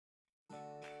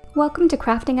Welcome to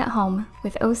Crafting at Home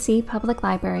with OC Public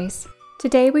Libraries.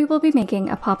 Today we will be making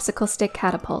a popsicle stick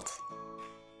catapult.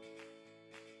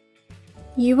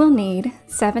 You will need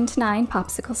 7 to 9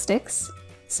 popsicle sticks,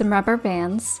 some rubber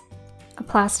bands, a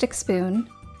plastic spoon,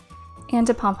 and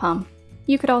a pom-pom.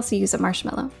 You could also use a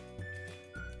marshmallow.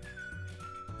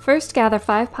 First, gather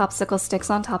 5 popsicle sticks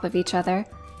on top of each other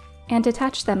and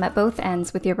attach them at both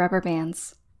ends with your rubber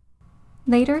bands.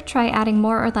 Later, try adding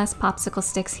more or less popsicle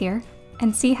sticks here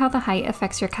and see how the height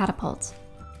affects your catapult.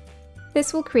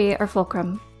 This will create our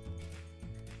fulcrum.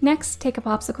 Next, take a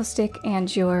popsicle stick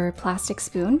and your plastic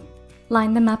spoon,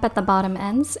 line them up at the bottom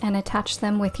ends and attach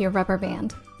them with your rubber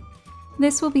band.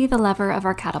 This will be the lever of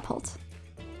our catapult.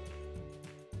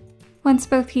 Once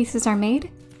both pieces are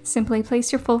made, simply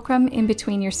place your fulcrum in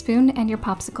between your spoon and your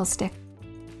popsicle stick.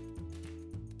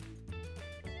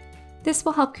 This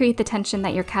will help create the tension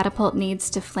that your catapult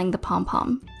needs to fling the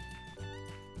pom-pom.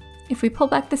 If we pull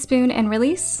back the spoon and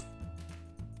release,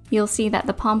 you'll see that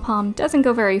the pom-pom doesn't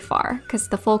go very far because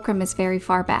the fulcrum is very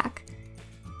far back.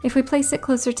 If we place it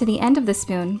closer to the end of the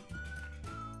spoon,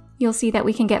 you'll see that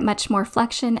we can get much more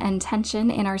flexion and tension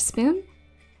in our spoon,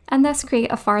 and thus create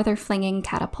a farther flinging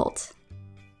catapult.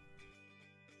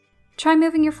 Try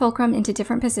moving your fulcrum into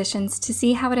different positions to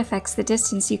see how it affects the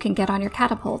distance you can get on your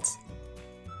catapult.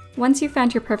 Once you've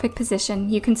found your perfect position,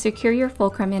 you can secure your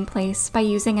fulcrum in place by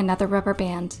using another rubber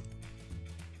band.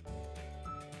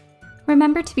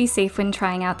 Remember to be safe when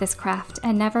trying out this craft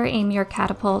and never aim your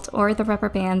catapult or the rubber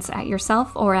bands at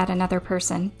yourself or at another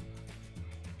person.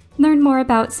 Learn more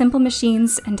about simple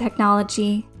machines and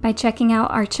technology by checking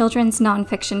out our children's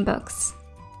nonfiction books.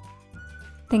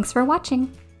 Thanks for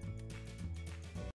watching!